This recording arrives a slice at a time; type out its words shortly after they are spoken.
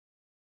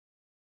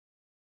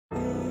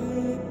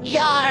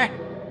YeaRrr!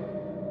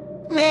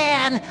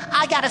 Man,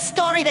 I got a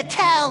story to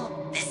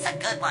tell. This is a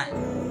good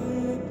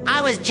one.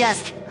 I was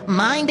just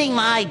minding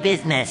my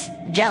business,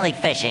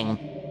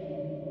 jellyfishing.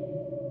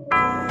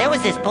 There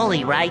was this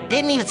bully, right?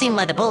 Didn't even seem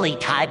like the bully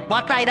type.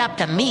 Walked right up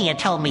to me and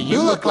told me, "You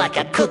look like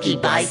a cookie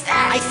bite."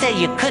 I said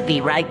you could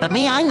be right, but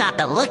me, I'm not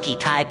the lookie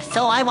type.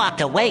 So I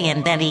walked away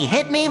and then he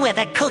hit me with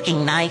a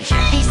cooking knife.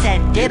 He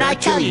said, "Did I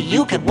tell you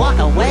you could walk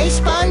away,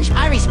 Sponge?"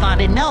 I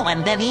responded no,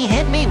 and then he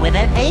hit me with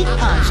an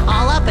 8-punch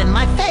all up in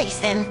my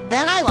face. And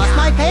then I lost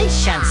my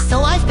patience,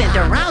 so I spun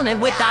around and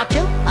whipped out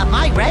 2 of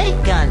my ray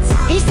guns.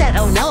 He said,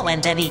 "Oh no,"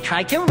 and then he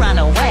tried to run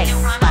away.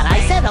 But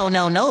I said, "Oh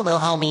no, no, little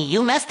homie,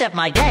 you messed up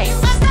my day."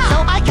 So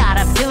I got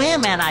up to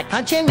him and I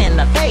punched him in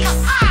the face.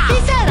 He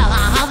said, "Oh,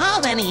 ha, ha, ha,"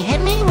 then he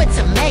hit me with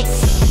some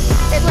mace.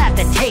 It left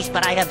a taste,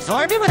 but I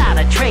absorbed it without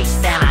a trace.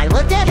 Then I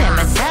looked at him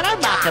and said, "I'm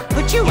about to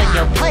put you in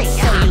your place,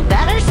 so you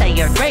better say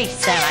your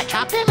grace." Then I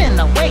chopped him in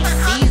the waist.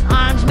 These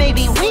arms may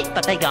be weak,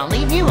 but they gon'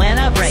 leave you in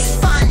a brace.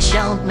 Sponge,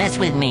 don't mess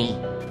with me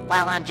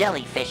while I'm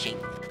jellyfishing.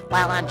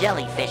 While I'm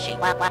jellyfishing.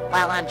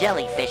 While I'm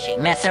jellyfishing.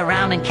 Mess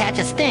around and catch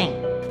a sting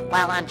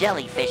while I'm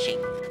jellyfishing.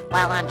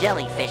 While I'm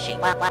jellyfishing,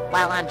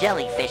 while I'm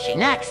jellyfishing.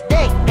 Next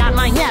day, got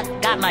my net,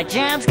 got my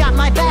jams, got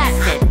my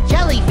basket.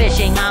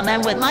 Jellyfishing on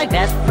them with my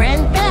best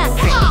friend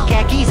Patrick.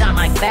 Khakis on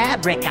my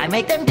fabric, I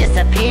make them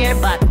disappear.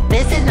 But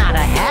this is not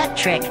a hat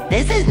trick,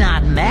 this is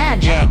not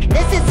magic.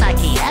 This is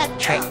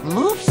psychiatric,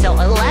 move so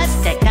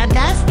elastic.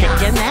 Fantastic,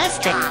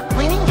 gymnastic,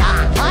 cleaning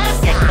out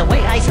plastic. The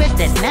way I switch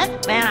this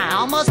net, man, I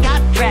almost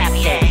got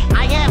drafted.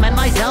 I am in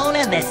my zone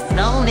and this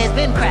zone has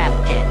been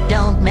crafted.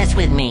 Don't mess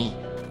with me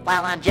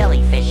while I'm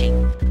jellyfishing.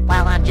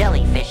 While I'm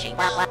jellyfishing.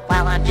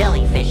 While I'm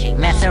jellyfishing.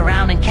 Mess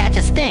around and catch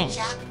a sting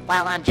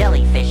while I'm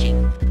jellyfishing.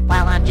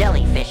 While I'm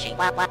jellyfishing.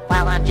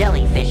 While I'm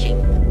jellyfishing.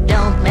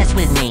 Don't mess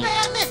with me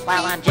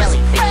while I'm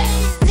jellyfishing.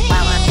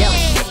 While I'm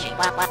jellyfishing.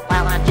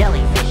 While I'm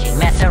jellyfishing.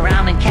 Mess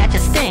around and catch a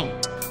sting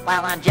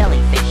while I'm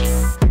jellyfishing.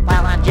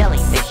 While I'm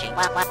jellyfishing.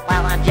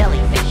 While I'm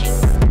jellyfishing.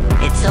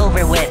 It's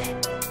over with.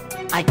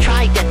 I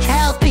tried to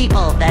tell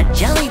people that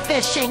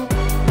jellyfishing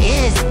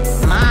is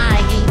my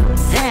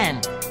zen.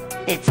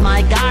 It's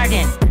my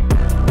garden.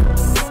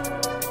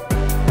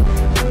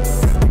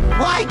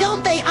 Why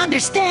don't they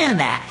understand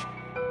that?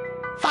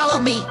 Follow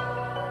me.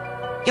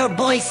 Your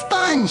boy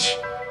Sponge.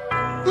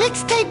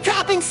 Mixtape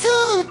dropping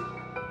soon.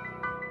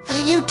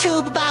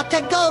 YouTube about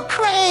to go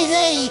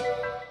crazy.